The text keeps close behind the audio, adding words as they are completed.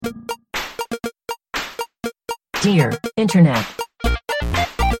Dear Internet.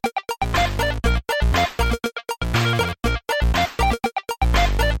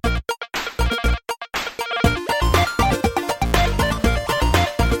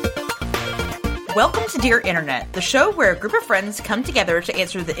 Welcome to Dear Internet, the show where a group of friends come together to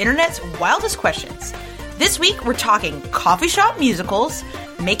answer the internet's wildest questions. This week, we're talking coffee shop musicals,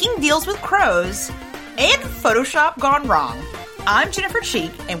 making deals with crows, and Photoshop gone wrong. I'm Jennifer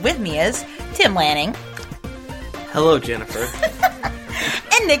Cheek, and with me is Tim Lanning. Hello, Jennifer.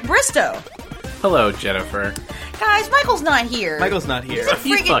 And Nick Bristow. Hello, Jennifer. Guys, Michael's not here. Michael's not here.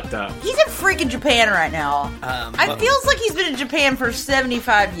 He's fucked up. He's in freaking Japan right now. It feels like he's been in Japan for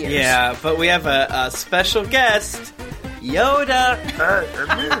 75 years. Yeah, but we have a special guest, Yoda.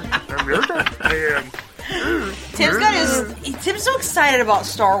 Tim's so excited about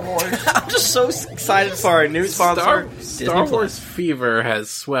Star Wars. I'm just so excited for our new sponsor, Star Wars fever has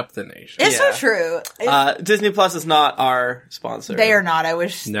swept the nation. It's so true. Disney Plus is not our sponsor. They are not. I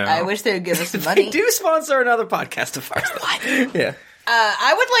wish they would give us some money. They do sponsor another podcast of ours. What? Yeah.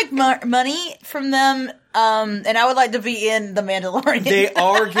 I would like money from them, and I would like to be in The Mandalorian. They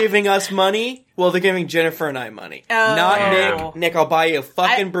are giving us money. Well, they're giving Jennifer and I money. Not Nick. Nick, I'll buy you a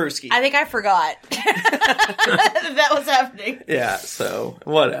fucking brewski. I think I forgot that was happening. Yeah, so,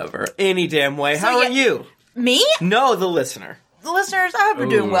 whatever. Any damn way. How are you? Me? No, the listener. The listeners, I hope you're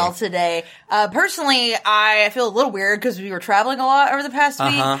doing well today. Personally, I feel a little weird because we were traveling a lot over the past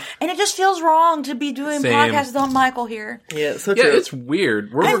week, and it just feels wrong to be doing podcasts without Michael here. Yeah, it's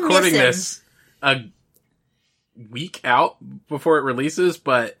weird. We're recording this a week out before it releases,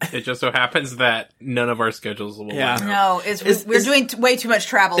 but it just so happens that none of our schedules will line up. No, we're doing way too much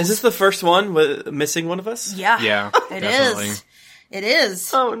travel. Is this the first one with missing one of us? Yeah, it definitely is. It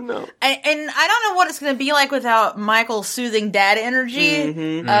is. Oh, no. And I don't know what it's going to be like without Michael's soothing dad energy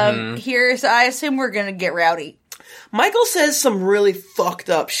here, so I assume we're going to get rowdy. Michael says some really fucked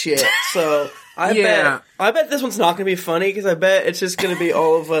up shit, so I bet this one's not going to be funny, because I bet it's just going to be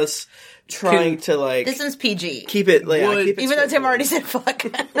all of us trying to, like... This one's PG. Keep it, even though Tim already said fuck.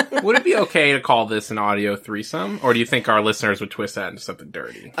 Would it be okay to call this an audio threesome? Or do you think our listeners would twist that into something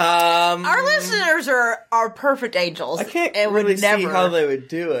dirty? Our listeners are perfect angels. I can't really see how they would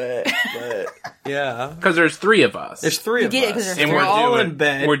do it, but yeah. Because there's three of us. There's three of us. And we're all in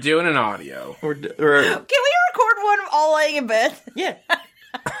bed. We're doing an audio. Can we record one all laying in bed? Yeah.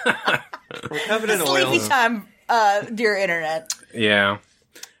 We're covered in oil. Sleepy time, dear internet. Yeah.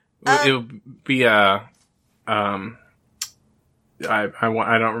 It would be I don't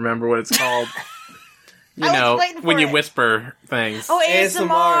remember what it's called. You know, when you whisper things. Oh, ASMR.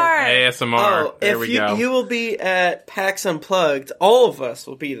 ASMR. Oh, there we go. You will be at PAX Unplugged. All of us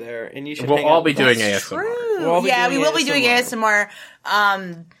will be there, and you should. We'll all be doing ASMR. We will be doing ASMR.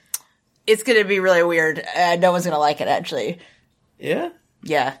 It's going to be really weird. No one's going to like it, actually. Yeah.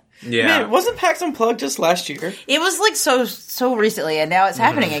 Yeah. Yeah. Man, wasn't PAX Unplugged just last year? It was like so recently, and now it's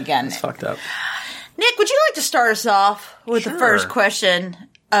happening again. It's fucked up. Nick, would you like to start us off with the first question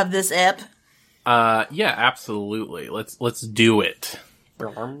of this ep? Yeah, absolutely. Let's do it.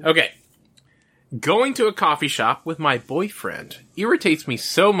 Okay. Going to a coffee shop with my boyfriend irritates me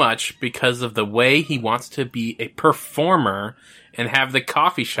so much because of the way he wants to be a performer and have the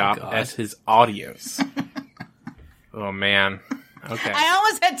coffee shop as his audience. Oh, man. Okay. I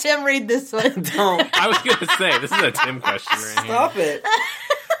almost had Tim read this one. Don't. I was going to say, this is a Tim question right here. Stop it.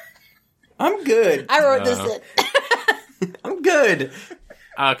 I'm good. I wrote this in. I'm good.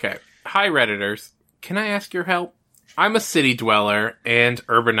 Okay. Hi, Redditors. Can I ask your help? I'm a city dweller and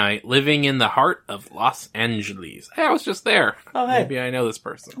urbanite living in the heart of Los Angeles. Hey, I was just there. Oh, hey. Maybe I know this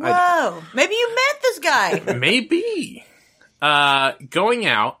person. Whoa. Maybe you met this guy. Maybe. Going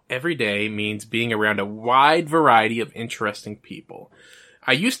out every day means being around a wide variety of interesting people.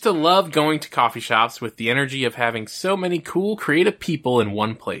 I used to love going to coffee shops with the energy of having so many cool, creative people in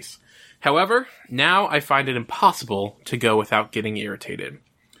one place. However, now I find it impossible to go without getting irritated.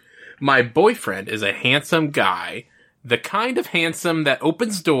 My boyfriend is a handsome guy, the kind of handsome that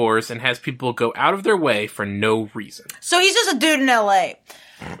opens doors and has people go out of their way for no reason. So he's just a dude in LA.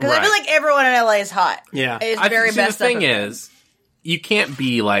 Because I feel like everyone in LA is hot. Yeah. It's very messed the thing is, you can't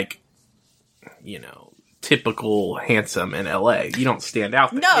be like, typical handsome in LA. You don't stand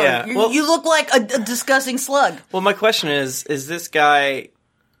out there. No, you look like a disgusting slug. Well, my question is this guy,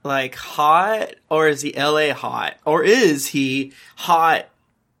 like, hot, or is he LA hot? Or is he hot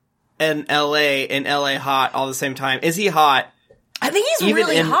and LA hot all the same time? Is he hot? I think he's even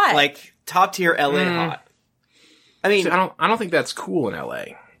really in, hot. like, top tier LA hot. I mean, See, I don't think that's cool in LA.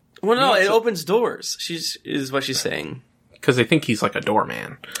 Well, no, it opens doors. Is what she's saying. Because they think he's like a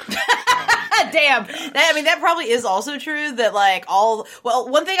doorman. Damn. That probably is also true that, like,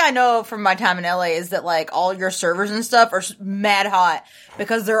 one thing I know from my time in LA is that, like, all your servers and stuff are mad hot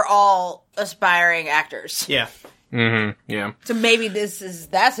because they're all aspiring actors. Yeah. Mm-hmm. Yeah. So maybe this is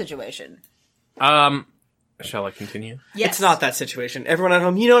that situation. Shall I continue? Yes. It's not that situation. Everyone at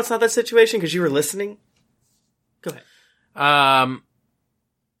home, you know it's not that situation because you were listening. Go ahead.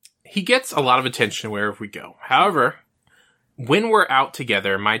 He gets a lot of attention wherever we go. However, when we're out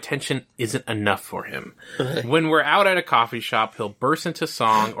together, my attention isn't enough for him. When we're out at a coffee shop, he'll burst into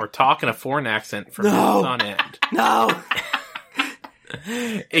song or talk in a foreign accent for minutes on end. No.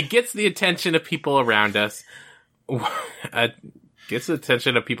 It gets the attention of people around us.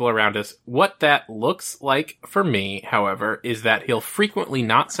 What that looks like for me, however, is that he'll frequently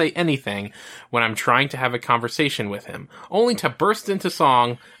not say anything when I'm trying to have a conversation with him, only to burst into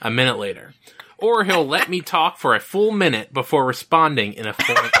song a minute later. Or he'll let me talk for a full minute before responding in a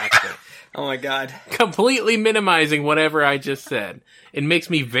foreign accent. Oh my god. Completely minimizing whatever I just said. It makes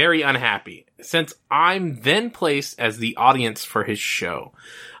me very unhappy, since I'm then placed as the audience for his show.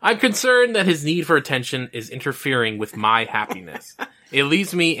 I'm concerned that his need for attention is interfering with my happiness. It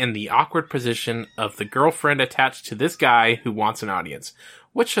leaves me in the awkward position of the girlfriend attached to this guy who wants an audience.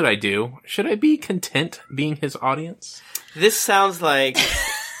 What should I do? Should I be content being his audience? This sounds like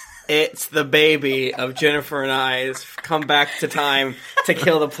it's the baby of Jennifer and I's come back to time to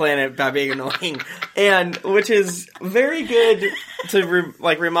kill the planet by being annoying. And, which is very good to,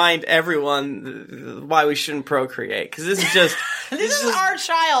 remind everyone why we shouldn't procreate. Because this is just... This is our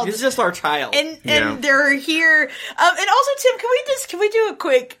child. This is just our child. And they're here. And also, Tim, can we do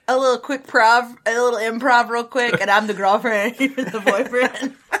a little improv real quick? And I'm the girlfriend and you're the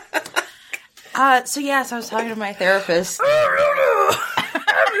boyfriend. So I was talking to my therapist.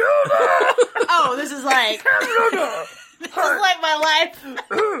 Oh, this is like my life.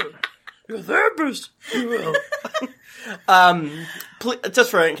 Your therapist. Just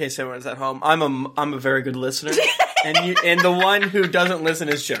for in case everyone's at home, I'm a very good listener, and the one who doesn't listen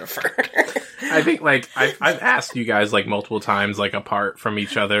is Jennifer. I think I've asked you guys multiple times apart from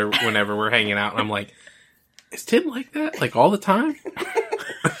each other whenever we're hanging out, and I'm like, is Tim like that all the time?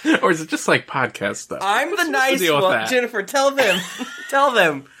 Or is it just podcast stuff? I'm the nice one. Jennifer, tell them.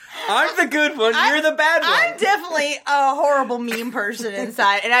 I'm the good one. You're the bad one. I'm definitely a horrible meme person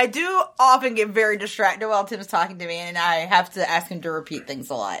inside, and I do often get very distracted while Tim's talking to me, and I have to ask him to repeat things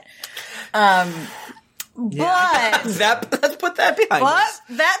a lot. But let's put that behind us.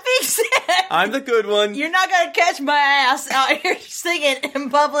 But that being said, I'm the good one. You're not gonna catch my ass out here singing in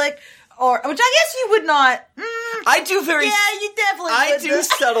public. Which I guess you would not. I do very. Yeah, you definitely. I do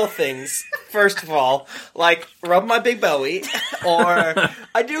subtle things. First of all, like rub my big belly, or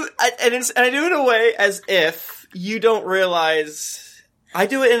I do, and I do it in a way as if you don't realize. I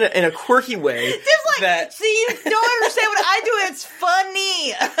do it in a quirky way. Just see, you don't understand what I do. It's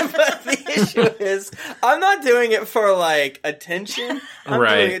funny. But the issue is, I'm not doing it for attention. I'm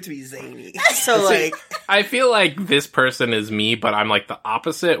doing it to be zany. So I feel like this person is me, but I'm the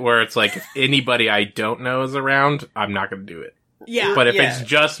opposite, where it's if anybody I don't know is around, I'm not going to do it. Yeah. But if it's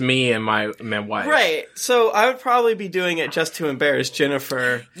just me and my wife. Right. So I would probably be doing it just to embarrass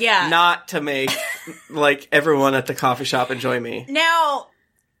Jennifer. Yeah. Not to make, everyone at the coffee shop enjoy me. Now,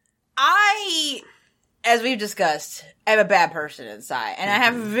 as we've discussed, am a bad person inside. And I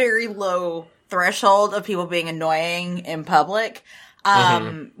have a very low threshold of people being annoying in public.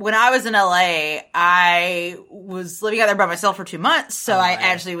 When I was in LA, I was living out there by myself for 2 months. So I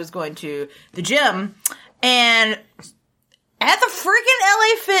actually was going to the gym. And at the freaking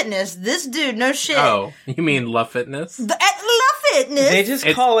LA Fitness, this dude, no shit. Oh, you mean La Fitness? At La Fitness. They just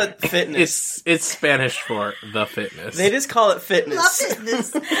call it fitness. It's Spanish for the fitness. They just call it fitness. La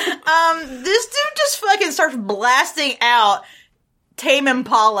Fitness. This dude just fucking starts blasting out Tame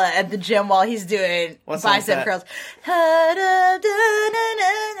Impala at the gym while he's doing bicep curls. You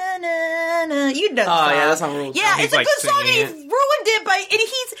know the song. Yeah, that's not rules. Yeah, it's a good song. And he ruined it and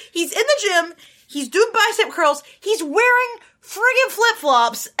he's in the gym. He's doing bicep curls. He's wearing friggin'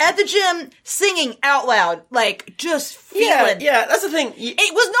 flip-flops at the gym, singing out loud, just feeling. Yeah, that's the thing.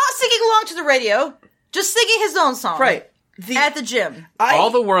 It was not singing along to the radio, just singing his own song. Right. At the gym.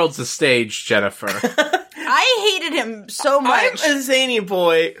 All the world's a stage, Jennifer. I hated him so much. I'm a zany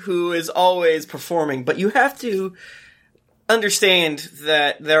boy who is always performing, but you have to understand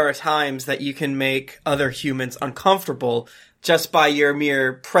that there are times that you can make other humans uncomfortable just by your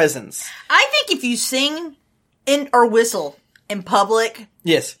mere presence. I think if you sing or whistle in public,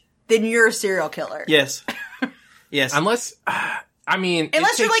 yes, then you're a serial killer. Yes. Yes. Unless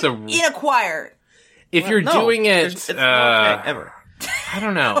you're in a choir. If you're doing it, it's not okay, ever. I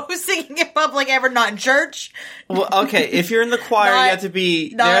don't know. Who's singing in public ever, not in church? Well, okay, if you're in the choir, Not- you have to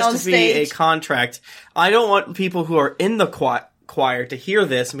be, not there has on to be a stage. contract. I don't want people who are in the choir to hear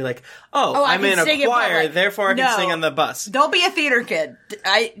this and be like, oh, I I'm can in a sing in choir, public. therefore I can No. sing on the bus. Don't be a theater kid.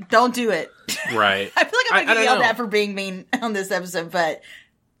 Don't do it. Right. I feel like I'm I gonna get don't yelled know. at for being mean on this episode, but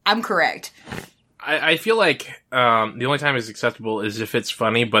I'm correct. I feel like the only time it's acceptable is if it's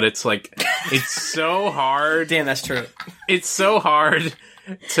funny, but it's like it's so hard. Damn, that's true. It's so hard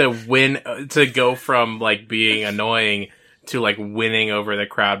to win to go from like being annoying to like winning over the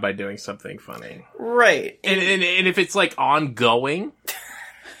crowd by doing something funny. Right. And if it's like ongoing,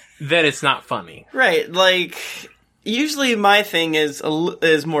 then it's not funny. Right, like, usually my thing is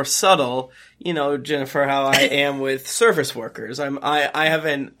more subtle. You know, Jennifer, how I am with service workers. I have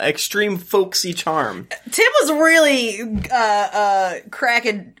an extreme folksy charm. Tim was really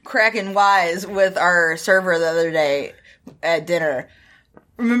cracking wise with our server the other day at dinner.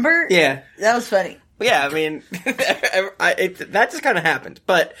 Remember? Yeah. That was funny. Yeah, I mean, that just kind of happened.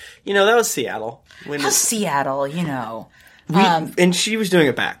 But, you know, that was Seattle. When Seattle, you know. and she was doing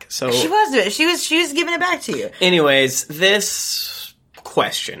it back. So She was doing it. She was giving it back to you. anyways, this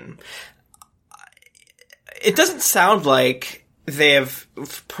question, it doesn't sound like they have,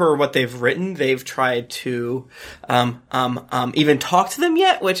 per what they've written, they've tried to even talk to them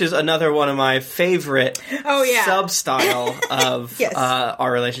yet, which is another one of my favorite sub-style of Yes.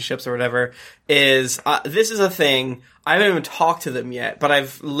 our relationships or whatever, is this is a thing, I haven't even talked to them yet, but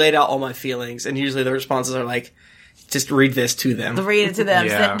I've laid out all my feelings, and usually the responses are like, just read this to them. Read it to them.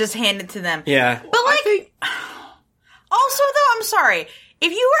 Yeah. Just hand it to them. Yeah. But like, also though, I'm sorry.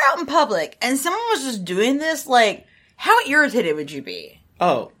 If you were out in public and someone was just doing this, like, how irritated would you be?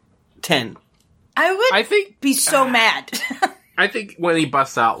 Oh, 10. I would be so mad. I think when he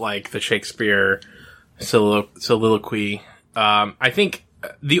busts out like the Shakespeare soliloquy, I think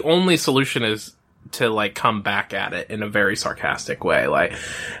the only solution is to like come back at it in a very sarcastic way, like,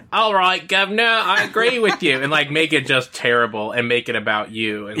 "All right, governor, I agree with you," and like make it just terrible and make it about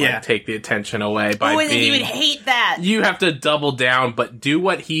you and Yeah. like take the attention away by Oh, and then being. you would hate that. You have to double down, but do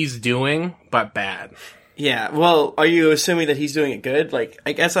what he's doing, but bad. Yeah, well, are you assuming that he's doing it good? Like,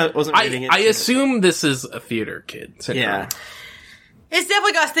 I guess I wasn't reading it. I assume this is a theater kid syndrome. Yeah. It's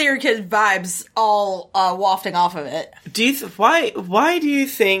definitely got theater kid vibes all wafting off of it. Do you why do you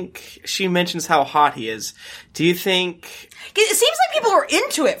think she mentions how hot he is? Do you think... It seems like people are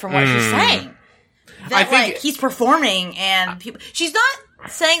into it from what she's saying. That, I think- like, he's performing and people... She's not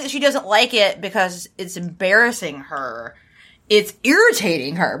saying that she doesn't like it because it's embarrassing her. It's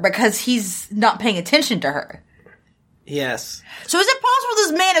irritating her because he's not paying attention to her. Yes. So is it possible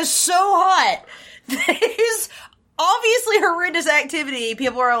this man is so hot that his obviously horrendous activity,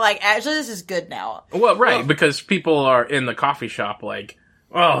 people are like, actually, this is good now. Well, right, because people are in the coffee shop like,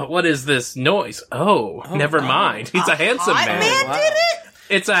 "Oh, what is this noise? Oh, never mind. He's a handsome Hot man. man Wow. did it?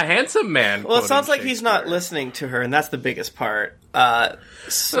 It's a handsome man." Well, it sounds like quoting he's not Shakespeare. listening to her, and that's the biggest part.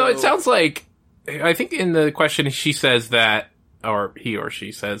 So it sounds like, I think in the question she says that, or he or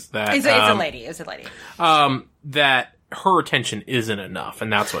she says that, It's a lady. It's a lady. that her attention isn't enough,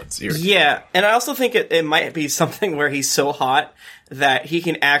 and that's what's irritating. Yeah, and I also think it might be something where he's so hot that he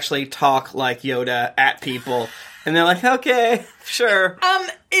can actually talk like Yoda at people, and they're like, okay, sure.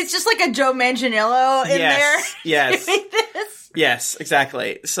 It's just like a Joe Manganiello in there. Yes, doing this. yes,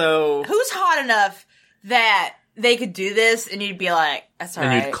 exactly. So, Who's hot enough that they could do this and you'd be like, that's And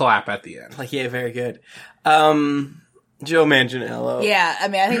alright. you'd clap at the end. like, yeah, very good. Joe Manganiello. Yeah, I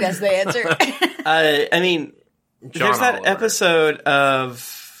mean, I think that's the answer. I mean, John there's that Oliver. episode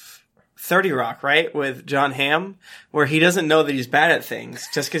of 30 Rock, right, with John Hamm, where he doesn't know that he's bad at things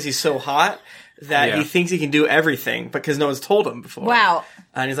just because he's so hot that Yeah. he thinks he can do everything because no one's told him before. Wow.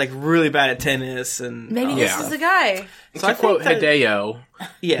 And he's like really bad at tennis and Maybe all this that is stuff. the guy. So I To quote think that- Hideo,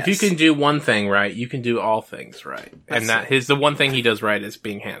 yes. if you can do one thing right, you can do all things right. And the one thing he does right is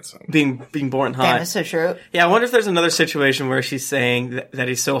being handsome. being born Damn, hot. that's so true. Yeah, I wonder if there's another situation where she's saying that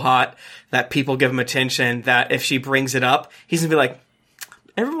he's so hot that people give him attention, that if she brings it up, he's gonna be like,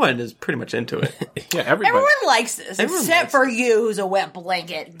 everyone is pretty much into it. Yeah, everybody. Everyone likes this, Everyone except likes for you, who's a wet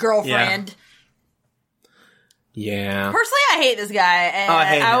blanket girlfriend. Yeah. Personally, I hate this guy, and I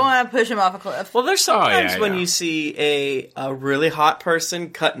hate I him. want to push him off a cliff. Well, there's sometimes yeah, when yeah. you see a really hot person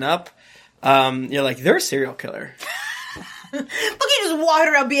cutting up, you're like, they're a serial killer. Look, he just walking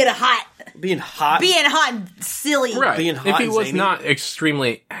around being hot and silly. Right. Being hot If he and was zany. not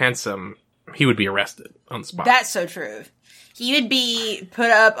extremely handsome, he would be arrested on the spot. That's so true. He would be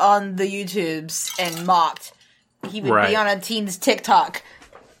put up on the YouTubes and mocked. He would Right. be on a teen's TikTok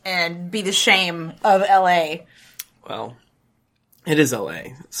and be the shame of LA. Well, It is LA,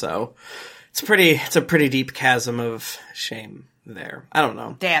 so it's a pretty deep chasm of shame there. I don't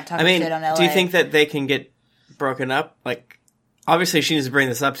know. Damn, talking shit on LA. Do you think that they can get broken up? Like, obviously she needs to bring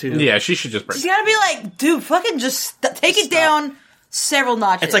this up to... Yeah, she should just break. She's gotta be like, dude, fucking just take it down several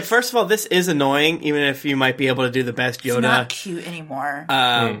notches. It's like, first of all, this is annoying, even if you might be able to do the best Yoda. It's not cute anymore.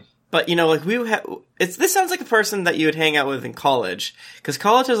 But, you know, like, this sounds like a person that you would hang out with in college. Because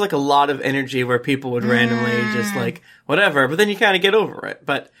college has, like, a lot of energy where people would randomly just, like, whatever. But then you kind of get over it.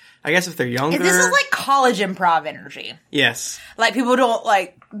 But I guess if they're younger... This is, like, college improv energy. Yes. Like, people don't,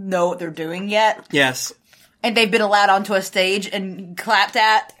 like, know what they're doing yet. Yes. And they've been allowed onto a stage and clapped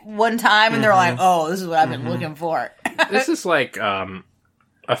at one time, and they're like, oh, this is what I've been looking for. This is like a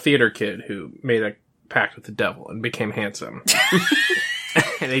theater kid who made a pact with the devil and became handsome.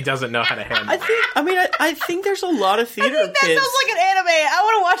 And he doesn't know how to handle it. I think there's a lot of theater I think that kids. sounds like an anime. I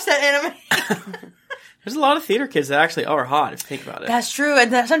want to watch that anime. There's a lot of theater kids that actually are hot, if you think about it. That's true,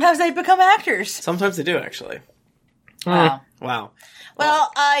 and sometimes they become actors. Sometimes they do, actually. Wow. Wow.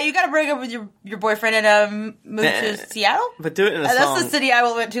 Well, you got to break up with your boyfriend and move to Seattle. But do it in a song. That's the city I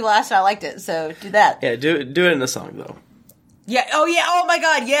went to last, and I liked it. So do that. Yeah, do it in a song though. Yeah. Oh yeah. Oh my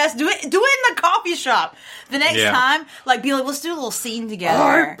God. Yes. Do it in the coffee shop. The next time, like, be like, let's do a little scene together.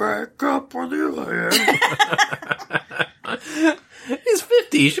 I break up with you. He's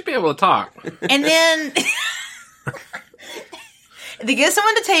 50. He should be able to talk. And then they get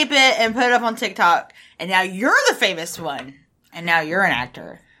someone to tape it and put it up on TikTok, and now you're the famous one. And now you're an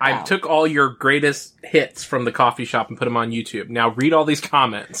actor. I took all your greatest hits from the coffee shop and put them on YouTube. Now read all these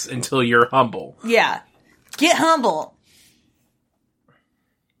comments until you're humble. Yeah. Get humble.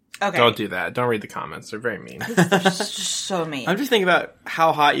 Okay. Don't do that. Don't read the comments. They're very mean. They're just so mean. I'm just thinking about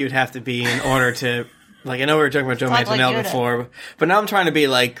how hot you'd have to be in order to, like, I know we were talking about Joe Manganiello like before, but now I'm trying to be,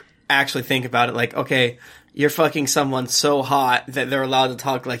 like, actually think about it. Like, okay, you're fucking someone so hot that they're allowed to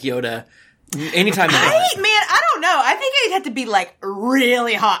talk like Yoda anytime they want. I don't know. I think it'd have to be, like,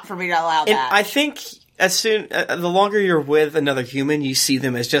 really hot for me to allow And that. I think the longer you're with another human, you see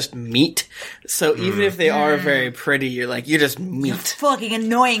them as just meat. So even if they are very pretty, you're just meat. Fucking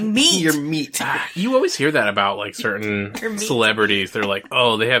annoying meat. You're meat. You always hear that about, like, certain celebrities. They're like,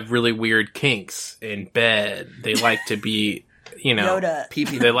 oh, they have really weird kinks in bed. They like to be, you know, Yoda.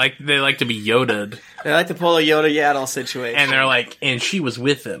 Pee-pee. They like to be Yoda'd. They like to pull a Yoda Yaddle situation. And they're like, and she was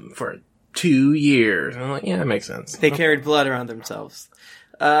with him for 2 years. And I'm like, yeah, that makes sense. They carried blood around themselves.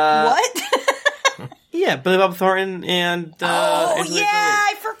 What? Yeah, Billy Bob Thornton and Oh, Angelina yeah,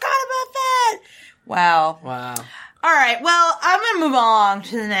 I forgot about that. Wow. Jolie. Wow. All right, well, I'm going to move on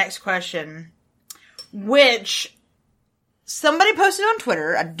to the next question, which somebody posted on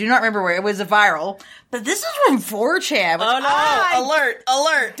Twitter. I do not remember where. It was a viral, but this is from 4chan. Oh, no.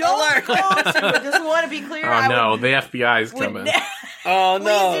 Alert. Don't go to it. Just want to be clear. Oh, no, the FBI's coming. Oh,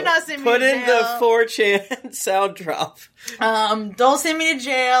 no. Please do not send me Put to in jail. the 4chan sound drop. Don't send me to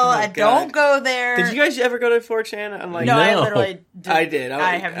jail. I God. don't go there. Did you guys ever go to 4chan? I'm like, No, I No. literally did. I did.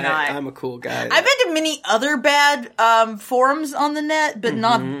 I have not. I'm a cool guy. I've been to many other bad forums on the net, but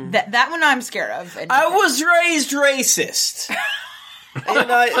not that one I'm scared of. And I was raised racist.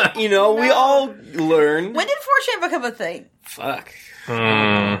 And we all learn. when did 4chan become a thing? Fuck.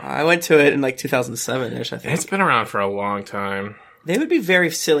 I went to it in like 2007-ish, I think. It's been around for a long time. They would be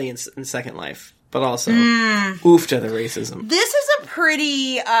very silly in Second Life, but also oof to the racism. This is a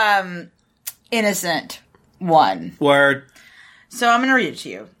pretty innocent one. Word. So I'm going to read it to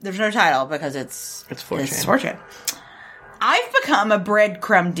you. There's no title because it's 4chan. It's 4chan. I've become a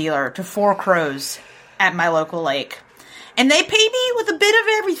breadcrumb dealer to 4 crows at my local lake. And they pay me with a bit of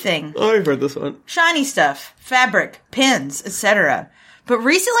everything. Oh, I've heard this one. Shiny stuff, fabric, pins, etc. But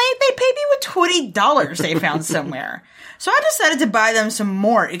recently, they paid me with $20 they found somewhere. So I decided to buy them some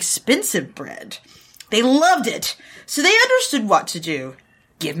more expensive bread. They loved it, so they understood what to do.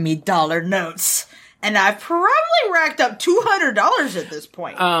 Give me dollar notes. And I've probably racked up $200 at this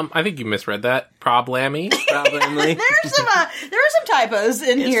point. I think you misread that. Problammy. Probably. There are some typos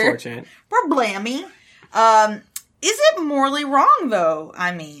in here. 4chan. Problammy. Is it morally wrong, though?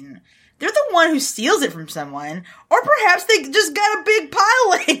 I mean, they're the one who steals it from someone. Or perhaps they just got a big pile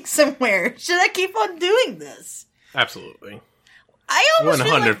laying somewhere. Should I keep on doing this? Absolutely. I almost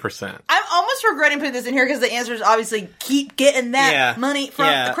feel like 100%. I'm almost regretting putting this in here because the answer is obviously keep getting that money from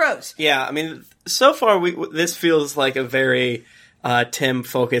the crows. Yeah, I mean, so far this feels like a very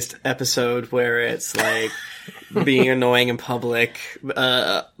Tim-focused episode where it's like, being annoying in public,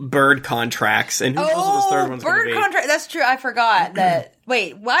 bird contracts, and who knows what the third one's going to be. Bird contract. That's true. I forgot that.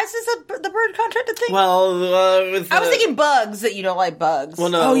 Wait, why is this the bird contract a thing? Well, I was thinking bugs, that you don't like bugs. Well,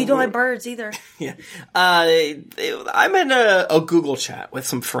 no. Oh, you don't like birds either. Yeah. I'm in a Google chat with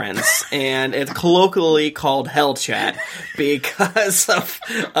some friends, and it's colloquially called Hell Chat because of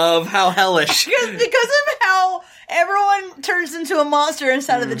how hellish. Because of how everyone turns into a monster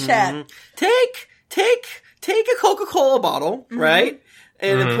inside of the chat. Take a Coca-Cola bottle, right?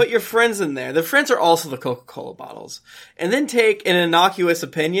 And then put your friends in there. The friends are also the Coca-Cola bottles. And then take an innocuous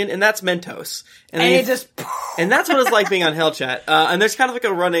opinion, and that's Mentos. And it just... And that's what it's like being on Hell Chat. And there's kind of like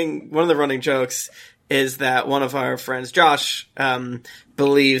one of the running jokes is that one of our friends, Josh,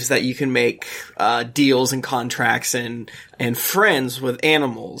 believes that you can make deals and contracts and friends with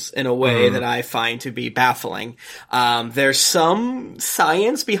animals in a way that I find to be baffling. There's some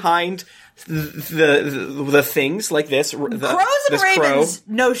science behind the things like this. Crows and ravens,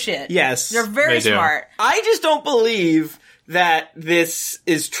 no shit. Yes. They're very smart. I just don't believe that this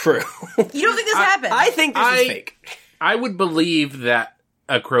is true. You don't think this happened? I think this is fake. I would believe that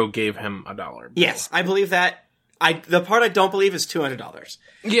a crow gave him $1. Yes, I believe that. The part I don't believe is $200.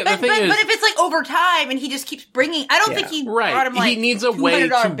 Yeah, but if it's like over time and he just keeps bringing, I don't think he brought him like he needs a way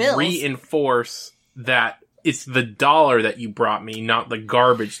to bills. reinforce that it's the dollar that you brought me, not the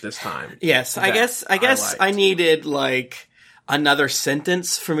garbage this time. Yes, I guess I needed like another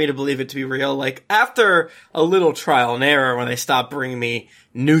sentence for me to believe it to be real. Like after a little trial and error when they stopped bringing me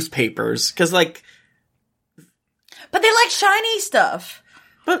newspapers, because like, but they like shiny stuff.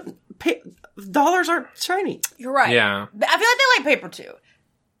 But dollars aren't shiny. You're right. Yeah, I feel like they like paper too.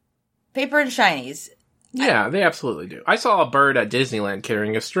 Paper and shinies. Yeah, they absolutely do. I saw a bird at Disneyland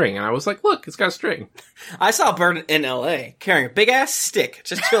carrying a string, and I was like, look, it's got a string. I saw a bird in L.A. carrying a big-ass stick,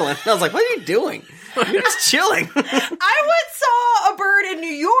 just chilling. I was like, what are you doing? You're just chilling. I once saw a bird in New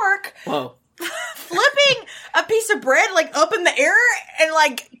York flipping a piece of bread, like, up in the air, and,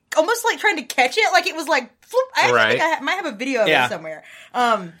 like, almost, like, trying to catch it. Like, it was, like, flip. I think I might have a video of it somewhere.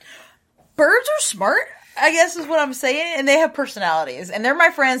 Birds are smart, I guess is what I'm saying, and they have personalities, and they're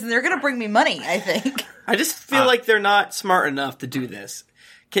my friends, and they're gonna bring me money, I think. I just feel like they're not smart enough to do this.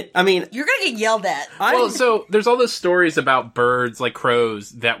 I mean... You're gonna get yelled at. Well, so there's all those stories about birds, like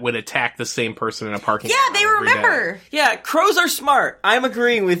crows, that would attack the same person in a parking lot. Yeah, they remember. Yeah, crows are smart. I'm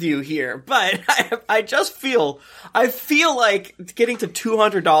agreeing with you here, but I feel like getting to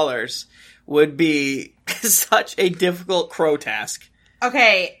 $200 would be such a difficult crow task.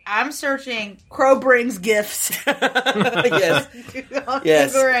 Okay, I'm searching crow brings gifts. Yes.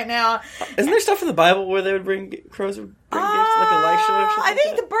 Yes. Google right now. Isn't there stuff in the Bible where they would crows would bring gifts, like Elisha or something? I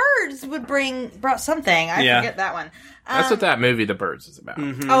think the birds brought something. I forget that one. That's what that movie, The Birds, is about.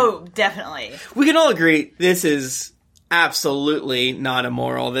 Mm-hmm. Oh, definitely. We can all agree this is absolutely not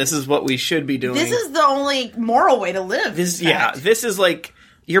immoral. This is what we should be doing. This is the only moral way to live. This is like...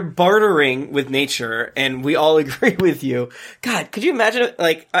 You're bartering with nature, and we all agree with you. God, could you imagine?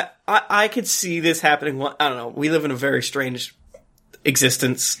 Like, I could see this happening. I don't know. We live in a very strange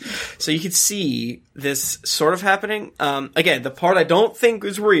existence, so you could see this sort of happening. Again, the part I don't think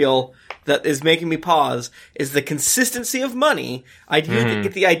is real that is making me pause is the consistency of money. I do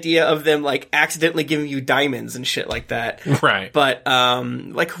get the idea of them like accidentally giving you diamonds and shit like that. Right. But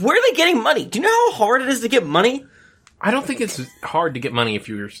like, where are they getting money? Do you know how hard it is to get money? I don't think it's hard to get money if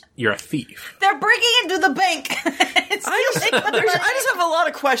you're a thief. They're breaking into the bank. I just have a lot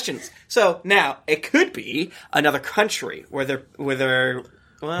of questions. So now it could be another country where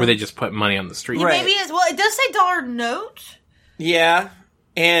they just put money on the street. Right. Maybe it does say dollar note. Yeah,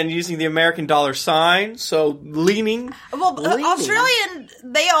 and using the American dollar sign. So leaning. Australian,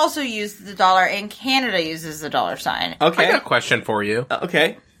 they also use the dollar, and Canada uses the dollar sign. Okay, I got a question for you.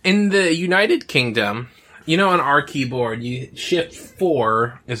 Okay, in the United Kingdom. You know, on our keyboard, you shift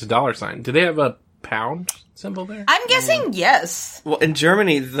 4 is a dollar sign. Do they have a pound symbol there? I'm guessing yes. Well, in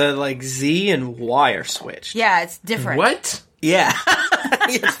Germany, the like Z and Y are switched. Yeah, it's different. What? Yeah,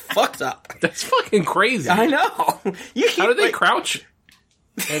 it's fucked up. That's fucking crazy. I know. How do they crouch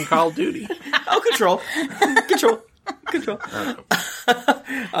in Call of Duty? Control.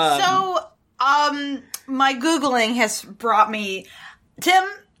 So, my Googling has brought me Tim.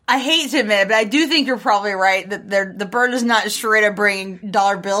 I hate to admit it, but I do think you're probably right that the bird is not straight up bringing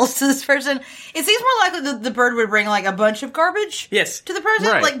dollar bills to this person. It seems more likely that the bird would bring like a bunch of garbage to the person.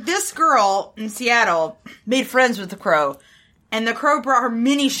 Right. Like this girl in Seattle made friends with the crow, and the crow brought her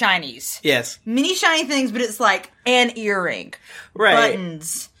mini shinies. Yes. Mini shiny things, but it's like an earring. Right.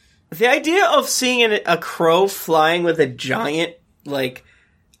 Buttons. The idea of seeing a crow flying with a giant, like,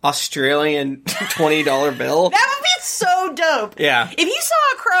 Australian $20 bill. That would be so dope. Yeah. If you saw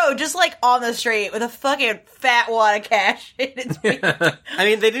a crow just like on the street with a fucking fat wad of cash in its beak. I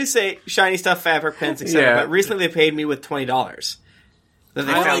mean, they do say shiny stuff, fabric pens, etc. Yeah. But recently they paid me with $20. That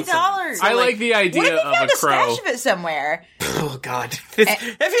they found some- $20. I like the What idea if you of found a a crow. stash of it somewhere? Oh God! Let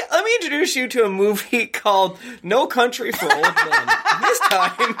me introduce you to a movie called No Country for Old Men. This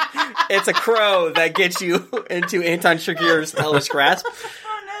time, it's a crow that gets you into Anton Chigurh's hellish grasp.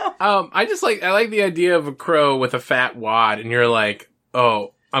 I like the idea of a crow with a fat wad, and you're like,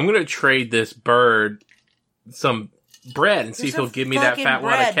 oh, I'm gonna trade this bird some bread and see if There's he'll give me some that fucking fat wad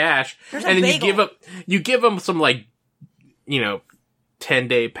bread. of cash. There's a And then bagel. you give him some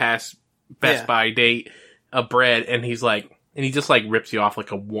 10-day past Best Yeah. Buy date of bread, and he's like, and he just like rips you off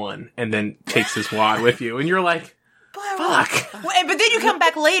like a one, and then takes his wad with you, and you're like, fuck. Well, but then you come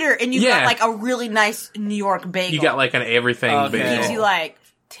back later and you Yeah. got like a really nice New York bagel. You got like an everything Okay. bagel. gives you like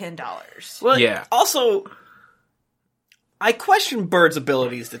 $10. Well, Yeah. Also, I question birds'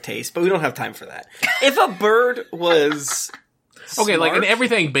 abilities to taste, but we don't have time for that. If a bird was Okay, like an smart-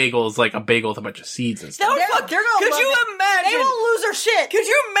 everything bagel is like a bagel with a bunch of seeds and stuff. No, They're- fuck. they're gonna Could love you it. imagine? They won't lose their shit. Could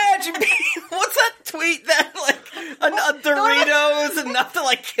you imagine being, what's that tweet that like a Dorito is enough to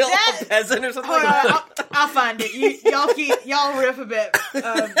like kill That- a peasant or something Hold like on, that? I'll find it. Y'all riff a bit.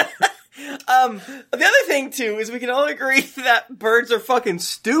 The other thing too is we can all agree that birds are fucking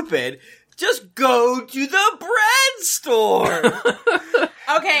stupid. Just go to the bread store.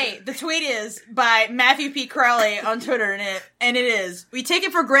 Okay, the tweet is by Matthew P. Crowley on Twitter, and it is, we take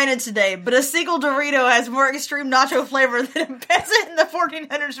it for granted today, but a single Dorito has more extreme nacho flavor than a peasant in the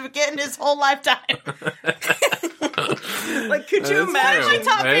 1400s would get in his whole lifetime. Like, could you That's imagine? true. My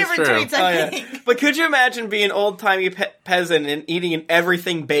top That is favorite true. tweets, I think. But could you imagine being an old-timey peasant and eating an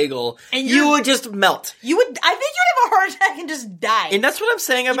everything bagel? And you you're- would just melt. I think you'd have a heart attack and just die. And that's what I'm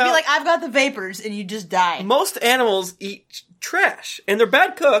saying You'd about be like, I've got the vapors, and you just die. most animals eat trash. And they're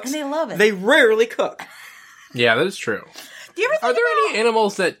bad cooks. And they love it. They rarely cook. Yeah, that is true. Do you ever think Are there about, any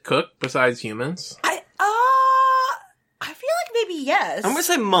animals that cook besides humans? I feel like maybe yes. I'm gonna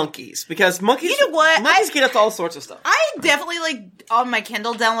say monkeys, because monkeys, You know what? monkeys get up to all sorts of stuff. I definitely, like, on my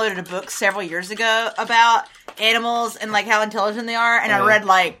Kindle downloaded a book several years ago about animals and, like, how intelligent they are, and I read,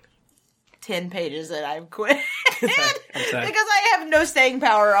 like, 10 pages and I quit. Because I have no staying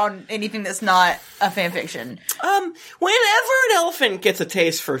power on anything that's not a fanfiction. Whenever an elephant gets a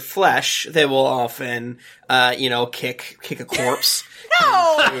taste for flesh, they will often, kick a corpse.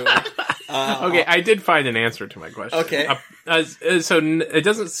 No! Okay, I did find an answer to my question. Okay. It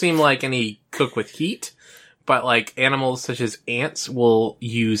doesn't seem like any cook with heat, but like animals such as ants will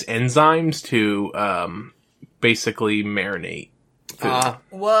use enzymes to basically marinate food.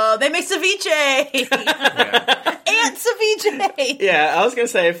 Whoa, they make ceviche! Yeah. Ant ceviche! Yeah, I was gonna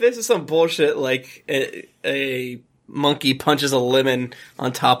say, if this is some bullshit like a monkey punches a lemon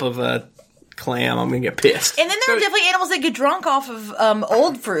on top of a clam, I'm gonna get pissed. And then there are definitely animals that get drunk off of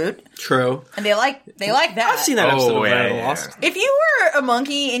old fruit, True. and they like that. I've seen that episode of yeah, Red yeah. Lost. If you were a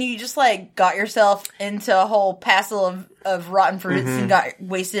monkey and you just like got yourself into a whole passel of rotten fruits and got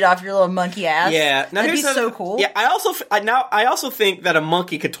wasted off your little monkey ass, Yeah, now that'd be here's so the- cool. Yeah, I also think that a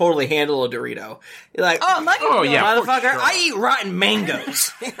monkey could totally handle a Dorito. You're like, Oh, monkey! Oh, yeah. motherfucker, sure. I eat rotten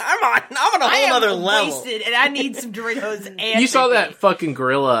mangoes. I'm on a I whole am other level. wasted, and I need some Doritos. And You saw cookies. that fucking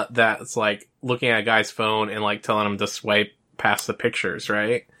gorilla that's like looking at a guy's phone and like telling him to swipe past the pictures,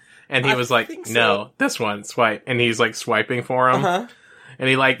 right? And he I was like, think so. "No, this one, swipe." And he's like swiping for him. Uh-huh. And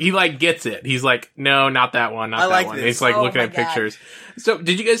he gets it. He's like, "No, not that one, not I that like one." this. And he's like Oh looking my at God. pictures. So,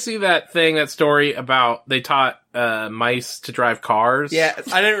 did you guys see that story about they taught mice to drive cars? Yeah,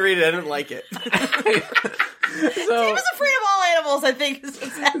 I didn't read it. I didn't like it. He So was afraid of all animals. I think is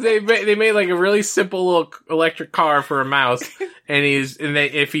what's happening. they made like a really simple little electric car for a mouse, and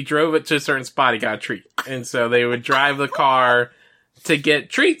if he drove it to a certain spot, he got a treat. And so they would drive the car to get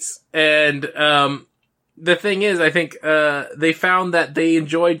treats. And the thing is, I think they found that they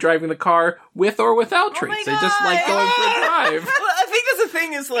enjoyed driving the car with or without treats. They just God. like going for a drive. Well, I think that's the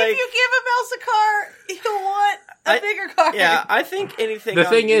thing is like, If you give a mouse a car, he'll want a bigger car. yeah, I think anything. The on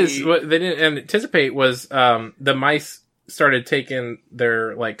thing is, what they didn't anticipate was the mice started taking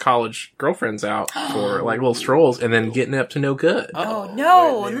their like college girlfriends out for like little strolls and then getting up to no good. Oh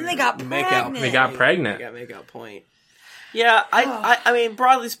no! And then they got make out. pregnant. They got pregnant. Yeah, make out point. Yeah, I mean,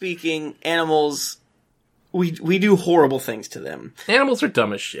 broadly speaking, animals, we do horrible things to them. Animals are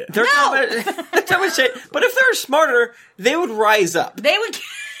dumb as shit. They're dumb as shit. But if they're smarter, they would rise up. They would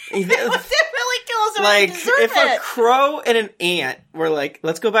definitely kill us. Like, Like, deserve if a it. crow and an ant were like,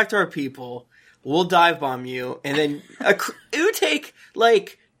 let's go back to our people, we'll dive bomb you, and then it would take,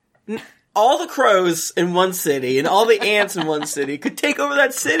 like, all the crows in one city and all the ants in one city could take over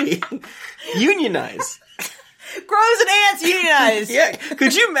that city. Unionize. Crows and ants unionize. Yeah,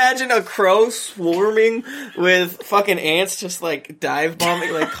 could you imagine a crow swarming with fucking ants just like dive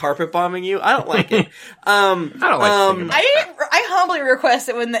bombing, like carpet bombing you? I don't like it. I don't like I humbly request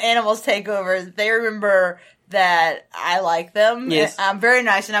that when the animals take over, they remember that I like them. Yes. I'm very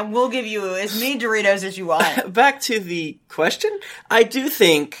nice, and I will give you as many Doritos as you want. Back to the question. I do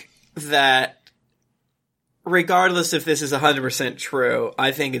think that regardless if this is 100% true,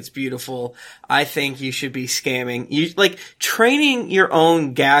 I think it's beautiful. I think you should be scamming. You like training your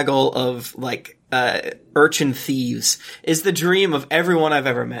own gaggle of like urchin thieves is the dream of everyone I've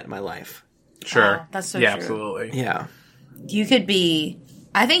ever met in my life. Sure. That's so yeah, true. absolutely. Yeah. You could be...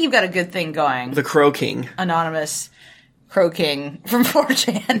 I think you've got a good thing going. The Crow King. Anonymous Crow King from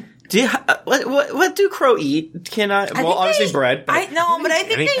 4chan. Do you, what do crow eat? Can I? Well, obviously bread. But I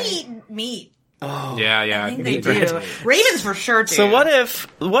think anything. they eat meat. oh. Yeah. I think they meat do. bread. Ravens for sure do. So what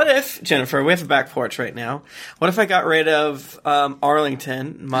if, Jennifer, we have a back porch right now. What if I got rid of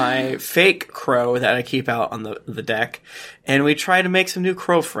Arlington, my fake crow that I keep out on the deck, and we try to make some new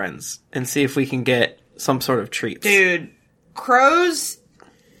crow friends and see if we can get some sort of treats? Dude, crows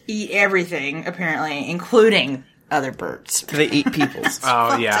eat everything, apparently, including other birds. They eat people's.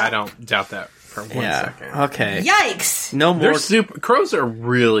 Oh, yeah, I don't doubt that for 1 second. Okay. Yikes! No more. Crows are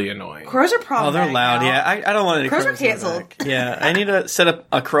really annoying. Crows are Oh, problematic. they're loud. now. Yeah, I don't want any Crows crows. are canceled. back. Yeah, I need to set up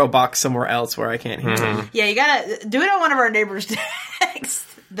a crow box somewhere else where I can't hear them. Yeah, you gotta do it on one of our neighbors' decks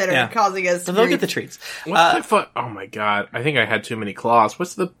that are Yeah. causing us. So they'll grief. get the treats. What's oh my god, I think I had too many claws.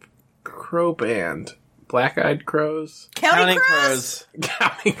 What's the crow band? Black-Eyed Crows? Counting Counting crows.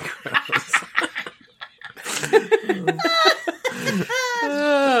 Counting Crows.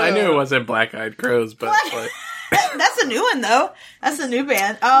 I knew it wasn't Black-Eyed Crows, but like, That's a new one, though. That's a new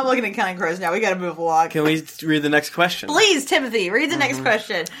band. Oh, I'm looking at Counting Crows now. We gotta move along. Can we read the next question? Please, Timothy, read the next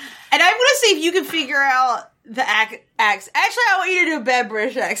question. And I want to see if you can figure out the acts. Actually, I want you to do a bad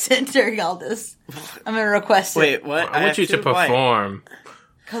British accent during all this. I'm going to request it. Wait, what? I want you to Why? perform.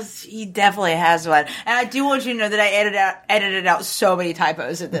 Because he definitely has one. And I do want you to know that I edited out so many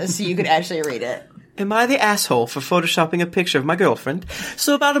typos in this so you could actually read it. Am I the asshole for photoshopping a picture of my girlfriend?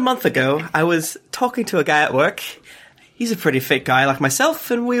 So about a month ago, I was talking to a guy at work. He's a pretty fit guy like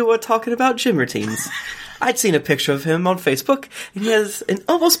myself, and we were talking about gym routines. I'd seen a picture of him on Facebook, and he has an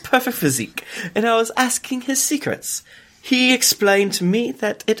almost perfect physique, and I was asking his secrets. He explained to me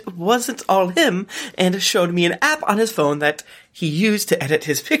that it wasn't all him, and showed me an app on his phone that he used to edit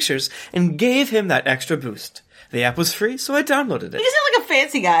his pictures, and gave him that extra boost. The app was free, so I downloaded You it. sound like a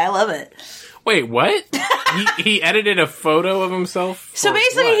fancy guy. I love it. Wait, what? he edited a photo of himself? So For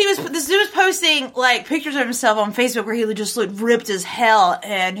basically, what? this dude was posting like pictures of himself on Facebook where he just looked ripped as hell,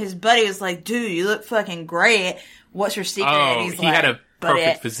 and his buddy was like, "Dude, you look fucking great. What's your secret?" and Oh, he's he like, had a "Buddy,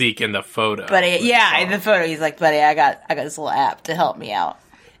 perfect physique in the photo. buddy, yeah, Oh. in the photo, he's like, "Buddy, I got this little app to help me out."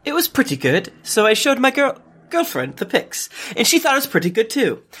 It was pretty good, so I showed my girlfriend the pics, and she thought it was pretty good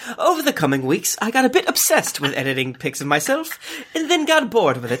too. Over the coming weeks, I got a bit obsessed with editing pics of myself, and then got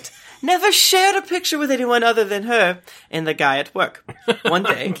bored with it. Never shared a picture with anyone other than her and the guy at work. One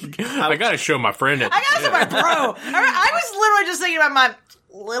day, I gotta show my friend it. I got to my bro. I was literally just thinking about my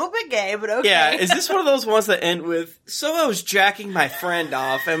little bit gay, but okay. yeah, is this one of those ones that end with, so I was jacking my friend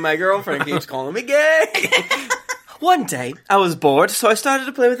off and my girlfriend keeps calling me gay? One day, I was bored, so I started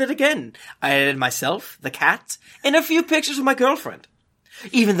to play with it again. I edited myself, the cat, and a few pictures of my girlfriend.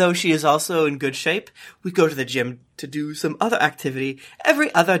 Even though she is also in good shape, we go to the gym to do some other activity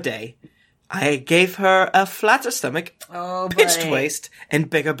every other day. I gave her a flatter stomach, Oh, pitched buddy. waist, and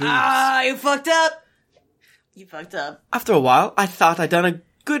bigger boobs. Ah, you fucked up. You fucked up. After a while, I thought I'd done a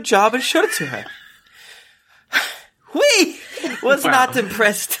good job and showed it to her. We was Wow. not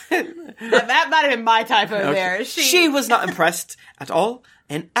impressed. That might have been my typo there. She was not impressed at all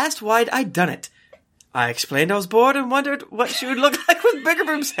and asked why I'd done it. I explained I was bored and wondered what she would look like with bigger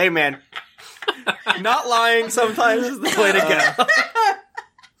boobs. Hey, man. Not lying sometimes is the way to go.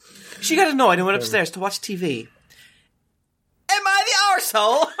 She got annoyed and went upstairs to watch TV. Am I the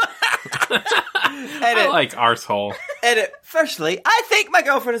arsehole? I like arsehole. Edit. Firstly, I think my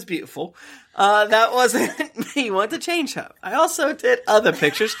girlfriend is beautiful. That wasn't me wanting to change her. I also did other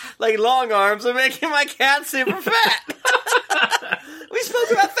pictures, like long arms and making my cat super fat. We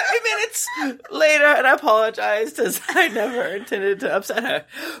spoke about 30 minutes later, and I apologized as I never intended to upset her.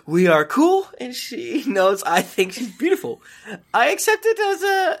 We are cool, and she knows I think she's beautiful. I accept it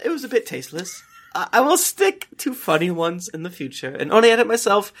as it was a bit tasteless. I will stick to funny ones in the future, and only edit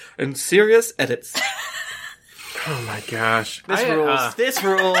myself in serious edits. Oh my gosh. This rules. This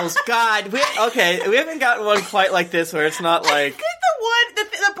rules. God. We haven't gotten one quite like this where it's not like...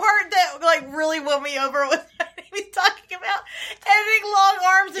 The part that like really won me over was he was talking about editing long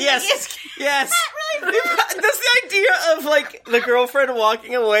arms and yes. That really That's the idea of like the girlfriend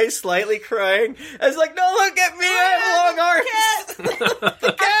walking away slightly crying. It's like, no, look at me, I have long arms.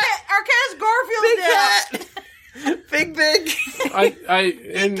 The cat. Our cat's Garfield. Big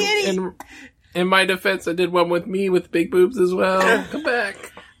cat. In my defense, I did one with me with big boobs as well. Come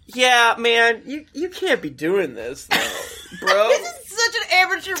back. Yeah, man, you can't be doing this, though, bro. This is such an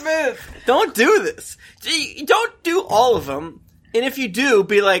amateur move. Don't do this. Don't do all of them. And if you do,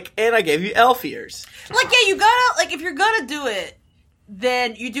 be like, and I gave you elf ears. Like, yeah, you gotta, like, if you're gonna do it,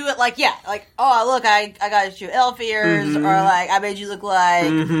 then you do it like, yeah, like, oh, look, I got you elf ears, or like, I made you look like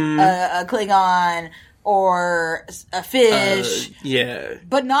a Klingon, or a fish. Yeah.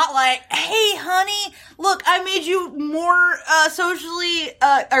 But not like, hey, honey, look, I made you more socially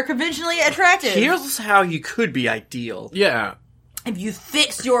or conventionally attractive. Here's how you could be ideal. Yeah. If you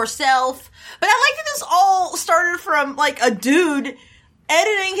fix yourself. But I like that this all started from, like, a dude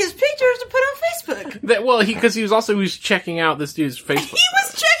editing his pictures to put on Facebook. Because he was checking out this dude's Facebook. He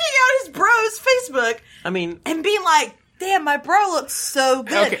was checking out his bro's Facebook. I mean... And being like, damn, my bro looks so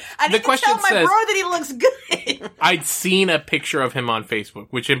good. Okay, I need to tell my bro that he looks good. I'd seen a picture of him on Facebook,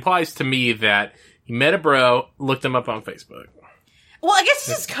 which implies to me that he met a bro, looked him up on Facebook. Well, I guess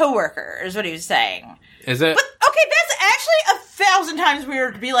it's his coworker, is what he was saying. Is it? But, okay, that's actually 1,000 times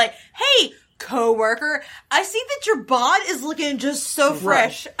weirder to be like, hey, coworker, I see that your bod is looking just so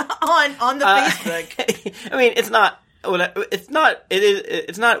fresh on the Facebook. I mean, it's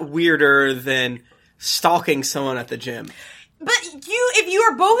not weirder than stalking someone at the gym. But if you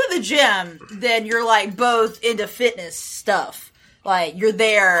are both at the gym, then you're like both into fitness stuff. Like you're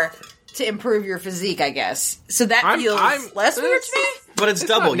there to improve your physique, I guess. So that feels less weird to me. But it's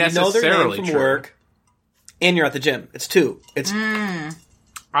double. You know their name from work, and you're at the gym. It's two. It's.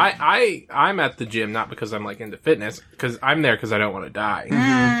 I'm at the gym not because I'm like into fitness, because I'm there because I don't want to die.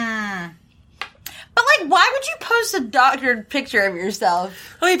 But, like, why would you post a doctored picture of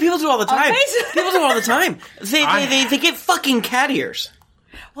yourself? I mean, people do all the time. Facebook? People do all the time. They get fucking cat ears.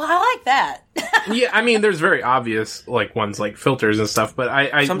 Well, I like that. Yeah, I mean, there's very obvious, like, ones like filters and stuff, but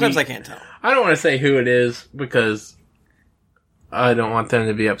Sometimes I can't tell. I don't want to say who it is, because I don't want them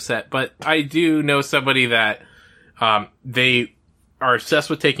to be upset, but I do know somebody that, they are obsessed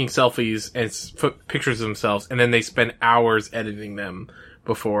with taking selfies and pictures of themselves, and then they spend hours editing them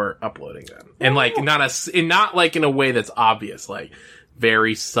before uploading them. And like not like in a way that's obvious, like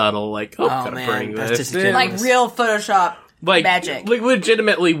very subtle, like gotta bring this in. Like real Photoshop magic. Like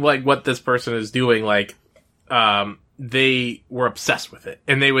legitimately like what this person is doing, like they were obsessed with it.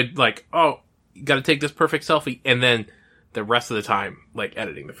 And they would like, oh, you gotta take this perfect selfie, and then the rest of the time, like,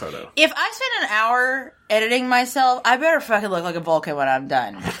 editing the photo. If I spend an hour editing myself, I better fucking look like a Vulcan when I'm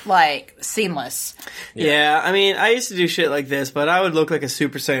done. Like, seamless. Yeah, I mean, I used to do shit like this, but I would look like a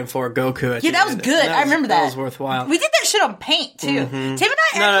Super Saiyan 4 Goku at Yeah, that was good. I remember that. That was worthwhile. We did that shit on Paint, too. Tim and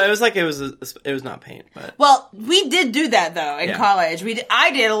I No, it was like, it was not Paint, but... Well, we did do that, though, in college.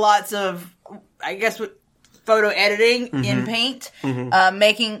 I did lots of, I guess, photo editing in Paint,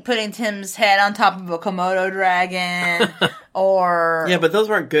 putting Tim's head on top of a Komodo dragon, or... Yeah, but those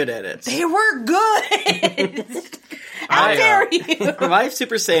weren't good edits. They were good! How dare you? My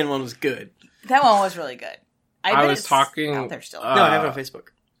Super Saiyan one was good. That one was really good. I was talking... out there still. No, I have it on Facebook.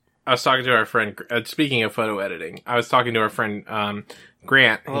 I was talking to our friend, speaking of photo editing, I was talking to our friend,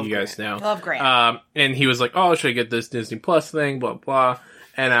 Grant, who you guys know. Love Grant. And he was like, oh, should I get this Disney Plus thing, blah, blah.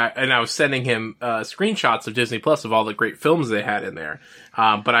 And I was sending him screenshots of Disney Plus of all the great films they had in there.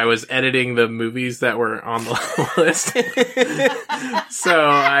 But I was editing the movies that were on the list.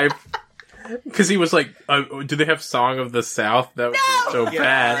 Because he was like, do they have Song of the South? That was so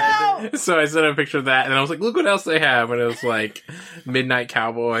bad. No. So I sent him a picture of that, and I was like, look what else they have. And it was like Midnight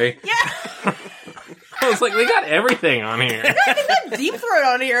Cowboy. Yeah. I was like, they got everything on here. They got Deep Throat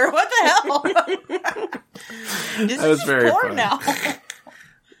on here. What the hell? This is very porn fun. Now.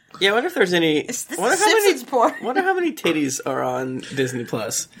 Yeah, I wonder if there's any... Wonder how many titties are on Disney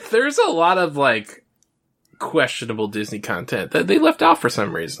Plus. There's a lot of, like, questionable Disney content that they left out for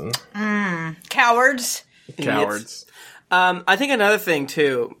some reason. Cowards. I think another thing,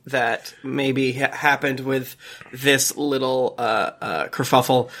 too, that maybe happened with this little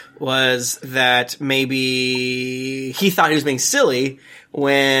kerfuffle was that maybe he thought he was being silly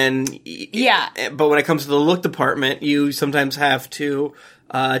when... Yeah. But when it comes to the look department, you sometimes have to...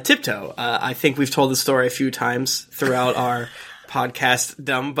 tiptoe. I think we've told the story a few times throughout our podcast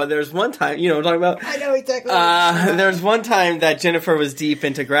dumb, but there's one time, you know what I'm talking about? I know exactly. There's one time that Jennifer was deep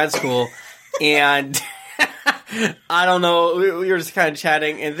into grad school, and I don't know, we were just kind of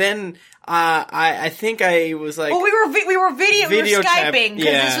chatting, and then I think I was like, well, we were Skyping because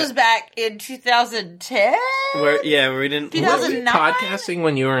yeah. this was back in 2010. where we didn't 2009? Podcasting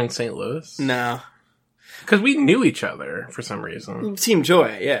when you were in St. Louis? No, Because we knew each other for some reason. Team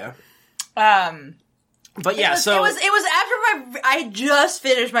Joy, yeah. But yeah, it was after I just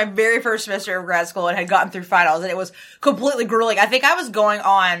finished my very first semester of grad school and had gotten through finals, and it was completely grueling. I think I'd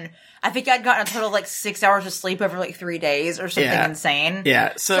gotten a total of like 6 hours of sleep over like 3 days or something insane.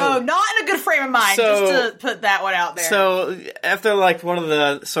 Yeah, so not in a good frame of mind, just to put that one out there. So after like one of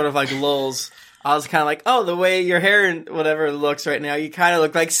the sort of like lulls, I was kind of like, oh, the way your hair and whatever looks right now, you kind of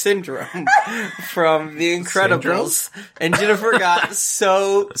look like Syndrome from The Incredibles. And Jennifer got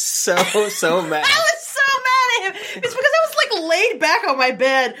so mad. I was so mad at him. It's because I was like laid back on my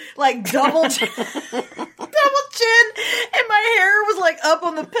bed, like double chin, and my hair was like up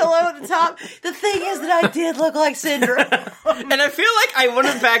on the pillow at the top. The thing is that I did look like Syndrome. And I feel like I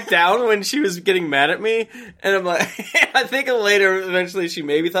wouldn't back down when she was getting mad at me. And I'm like, I think later, eventually, she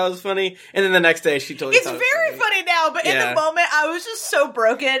maybe thought it was funny. And then the next day, she totally thought it was very funny now, but in Yeah. the moment, I was just so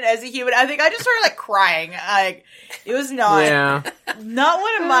broken as a human. I think I just started like crying. Like, it was not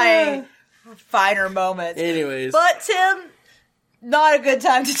one of my finer moments. Anyways. But Tim, not a good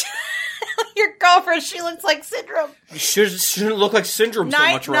time to tell your girlfriend she looks like Syndrome. She shouldn't look like Syndrome so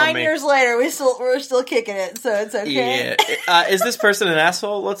much around me. 9 years later, we're still kicking it, so it's okay. Yeah. Is this person an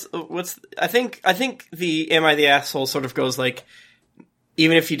asshole? I think the am I the asshole sort of goes like,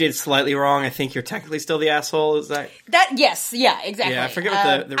 even if you did slightly wrong, I think you're technically still the asshole. Is that? Yes, yeah, exactly. Yeah, I forget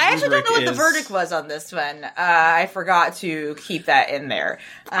what the I actually don't know what the rubric is. verdict was on this one. I forgot to keep that in there.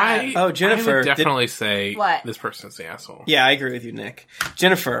 Jennifer, I would definitely say What? this person's the asshole. Yeah, I agree with you, Nick.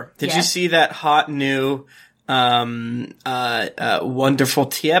 Jennifer, did you Yes? see that hot new wonderful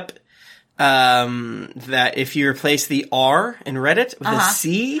tip? That if you replace the R in Reddit with a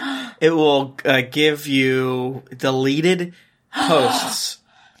C, it will give you deleted posts.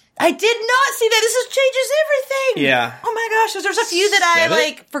 I did not see that. This changes everything. Yeah. Oh my gosh, there's a few that I Said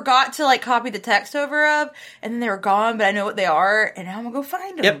it? forgot to copy the text over of, and then they were gone. But I know what they are, and now I'm gonna go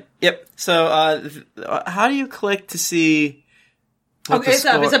find them. Yep. So, how do you click to see? What Okay, it's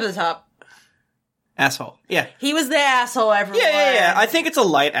up at the top. Asshole. Yeah. He was the asshole, everyone. Yeah. I think it's a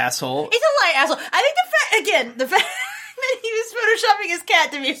light asshole. It's a light asshole. I think the fact that he was photoshopping his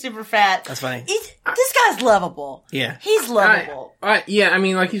cat to be super fat. That's funny. This guy's lovable. Yeah. He's lovable. Yeah, I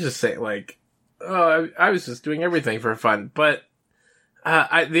mean, like you just say, I was just doing everything for fun. But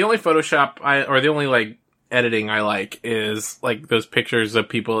the only Photoshop the only editing I like is those pictures of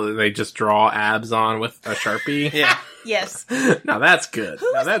people that they just draw abs on with a Sharpie. Yeah. Yes. Now that's good.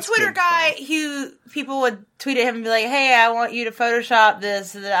 Who was the Twitter guy who people would tweet at him and be like, hey, I want you to Photoshop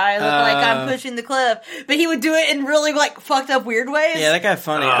this so that I look like I'm pushing the cliff. But he would do it in really fucked up weird ways. Yeah, that guy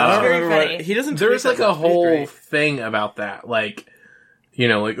funny. I don't very remember funny. what he doesn't. There's tweet that a much. He's whole great. thing about that. Oh,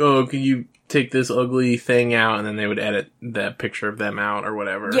 can you take this ugly thing out? And then they would edit that picture of them out or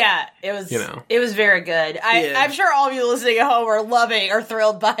whatever. Yeah, it was. It was very good. I'm sure all of you listening at home are loving or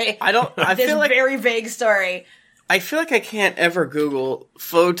thrilled by. I this feel like very vague story. I feel like I can't ever Google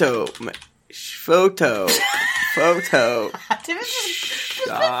photo. Tim has just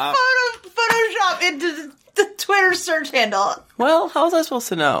Stop. put Photoshop into the Twitter search handle. Well, how was I supposed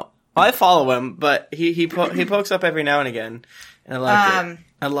to know? Well, I follow him, but he pokes up every now and again, and I liked it.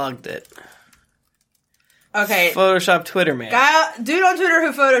 I logged it. Okay, Photoshop Twitter man. dude on Twitter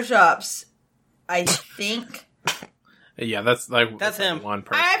who photoshops. I think Yeah, that's him. one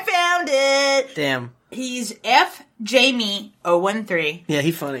person. I found it. Damn. He's F Jamie 013. Yeah,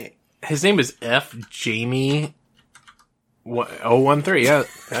 he's funny. His name is F. Jamie 013. Yeah,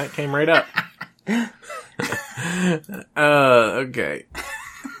 that came right up. Okay.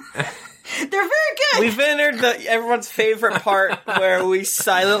 They're very good. We've entered everyone's favorite part where we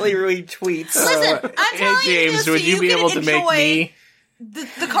silently read tweets. Listen, I'm Hey telling you James, this would so you be can able to make enjoy me?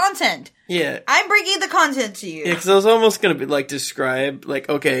 the content? Yeah. I'm bringing the content to you. Yeah, because I was almost gonna be describe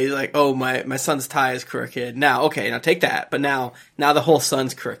oh my son's tie is crooked. Now take that. But now the whole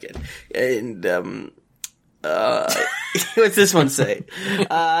son's crooked. And what's this one say?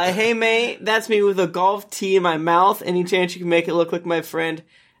 Hey mate, that's me with a golf tee in my mouth. Any chance you can make it look like my friend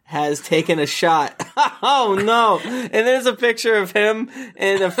has taken a shot. Oh no! And there's a picture of him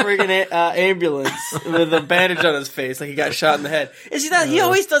in a friggin' ambulance with a bandage on his face, like he got shot in the head. Is he that? He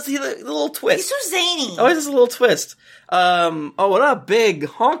always does the little twist. He's so zany. Always does a little twist. What up, big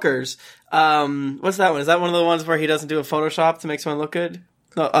honkers? What's that one? Is that one of the ones where he doesn't do a Photoshop to make someone look good?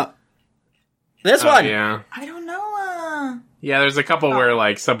 No, this one. Yeah. I don't know. Yeah, there's a couple where,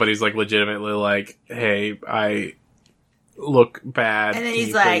 like, somebody's, like, legitimately like, hey, I look bad. And then Can he's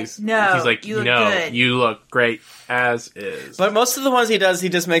you like, please? no, He's like, you look no, good. you look great as is. But most of the ones he does, he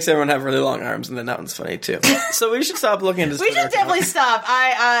just makes everyone have really long arms, and then that one's funny too. So we should stop looking at this. We should definitely stop.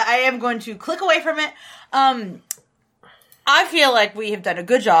 I am going to click away from it. I feel like we have done a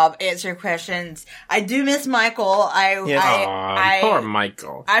good job answering questions. I do miss Michael. Poor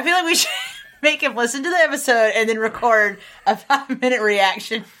Michael. I feel like we should make him listen to the episode and then record a 5-minute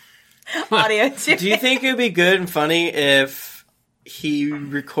reaction audio to Do you think it would be good and funny if he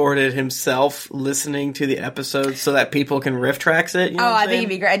recorded himself listening to the episode so that people can riff tracks it? You know I think it'd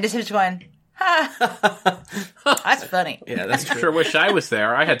be great. And just him going, ha. That's funny. Yeah, that's true. Sure wish I was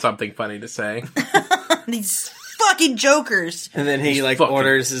there. I had something funny to say. These fucking jokers. And then he fucking-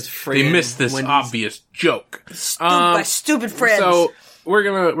 orders his friend. They missed this obvious joke. My stupid friends. So we're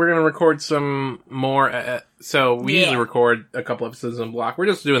gonna record some more. So we usually record a couple episodes in a block. We're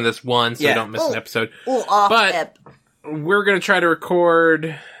just doing this one, so we don't miss an episode. But we're gonna try to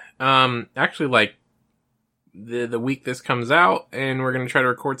record, actually, like the week this comes out, and we're gonna try to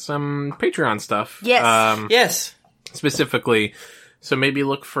record some Patreon stuff. Yes. Yes. Specifically. So maybe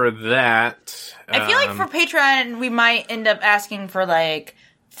look for that. I feel like for Patreon, we might end up asking for, like,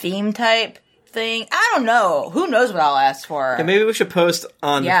 theme type thing. I don't know. Who knows what I'll ask for? And maybe we should post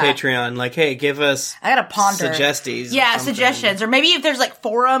on the Patreon, like, hey, give us I gotta ponder. suggestions. Yeah, suggestions. Or maybe if there's, like,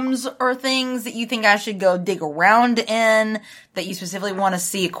 forums or things that you think I should go dig around in, that you specifically want to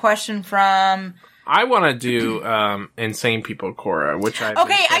see a question from. I want to do Insane People Cora, which I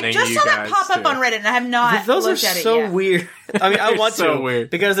I just saw that pop up on Reddit, and I have not Those looked are at it so yet. weird. I mean, I want so to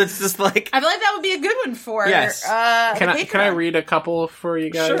weird. because it's just like I feel like that would be a good one for Yes. Can I Patreon. read a couple for you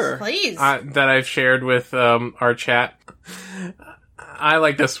guys? Sure. Please. That I've shared with our chat. I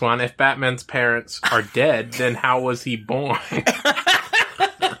like this one. If Batman's parents are dead, then how was he born? that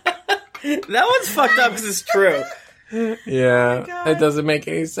one's fucked up because it's true. Yeah, God. it doesn't make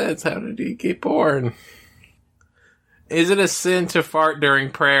any sense. How did he get born? Is it a sin to fart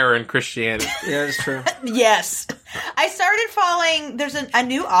during prayer in Christianity? Yeah, it's true. Yes. I started following, there's a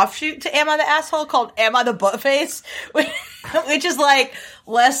new offshoot to Am I the Asshole called Am I the Buttface? Which is like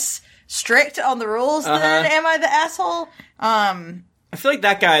less strict on the rules than Am I the Asshole? I feel like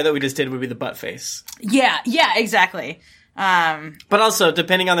that guy that we just did would be the butt face. Yeah, exactly. But also,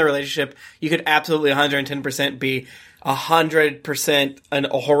 depending on the relationship, you could absolutely 110% be 100%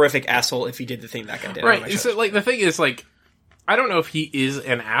 a horrific asshole if you did the thing that guy did. Right. So, like, the thing is, like, I don't know if he is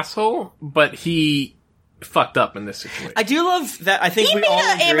an asshole, but he fucked up in this situation. I do love that. I think He we made all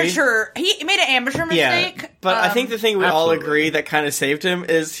an agree. He made an amateur mistake. But I think the thing we all absolutely. agree that kind of saved him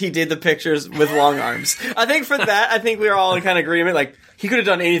is he did the pictures with long arms. I think for that, I think we were all in kind of agreement. Like, he could have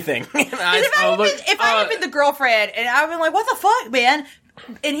done anything. if I had been the girlfriend and I'd been like, what the fuck, man?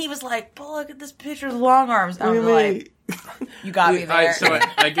 And he was like, but look at this picture of long arms. I was like, you got me there.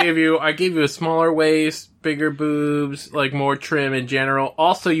 I gave you a smaller waist, bigger boobs, like more trim in general.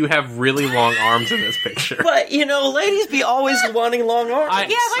 Also, you have really long arms in this picture. But, you know, ladies be always wanting long arms.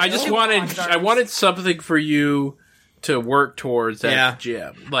 I wanted something for you to work towards at the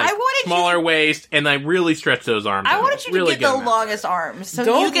gym. Like, I wanted smaller waist, and I really stretch those arms I out. wanted you Really to get the good. longest arms. So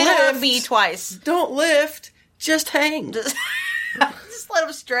Don't you can have lift. me twice. Don't lift, just hang. Just let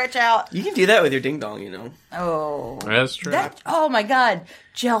them stretch out. You can do that with your ding dong, you know. Oh. That's true. Oh my god.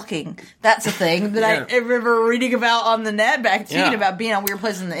 Jelking. That's a thing that I remember reading about on the net back then about being on weird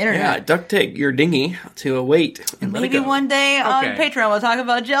places on the internet. Yeah, duct tape your dinghy to a weight and let it Maybe go. one day on Okay. Patreon we'll talk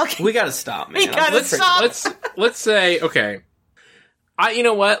about jelking. We gotta stop, man. We gotta stop. Let's say, okay. You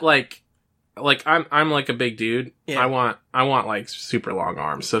know what? Like I'm like a big dude. Yeah. I want like super long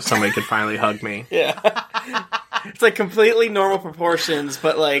arms so somebody could finally hug me. Yeah. It's like completely normal proportions,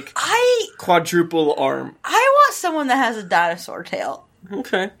 but like quadruple arm. I want someone that has a dinosaur tail.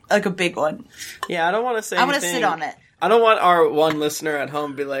 Okay. Like a big one. Yeah, I don't want to say I want to anything. sit on it. I don't want our one listener at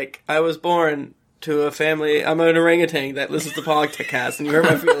home be like, I was born to a family, I'm an orangutan that listens to podcast, and you hurt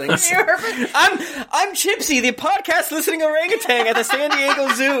my feelings. I'm Chipsy, the podcast listening orangutan at the San Diego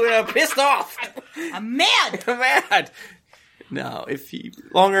Zoo, and I'm pissed off. I'm mad. I'm mad. No,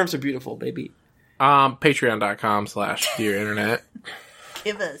 long arms are beautiful, baby. Patreon.com/Dear Internet.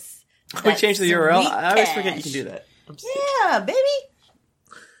 Give us. We changed the URL. sweet I always forget cash. you can do that. Yeah, baby.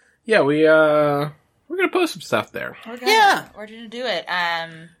 Yeah, we're gonna post some stuff there. We're gonna do it.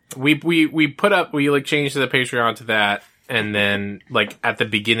 We put up, we changed the Patreon to that, and then at the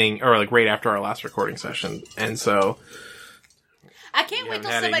beginning or right after our last recording session, and so I can't wait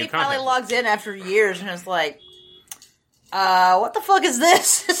till had any somebody new finally content. logs in after years and is like, what the fuck is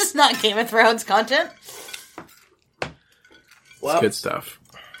this? This is not Game of Thrones content. Well, it's good stuff.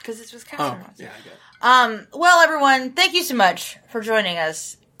 Because it's just oh, customized. yeah, I get it. Well, everyone, thank you so much for joining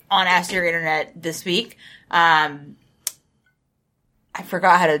us on Ask Your Internet this week. I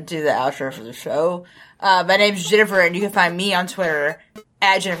forgot how to do the outro for the show. My name's Jennifer, and you can find me on Twitter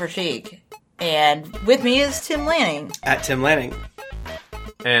at Jennifer Cheek. And with me is Tim Lanning. At Tim Lanning.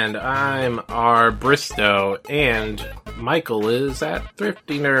 And I'm R. Bristow, and Michael is at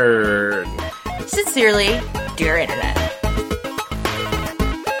Thrifty Nerd. Sincerely, dear Internet.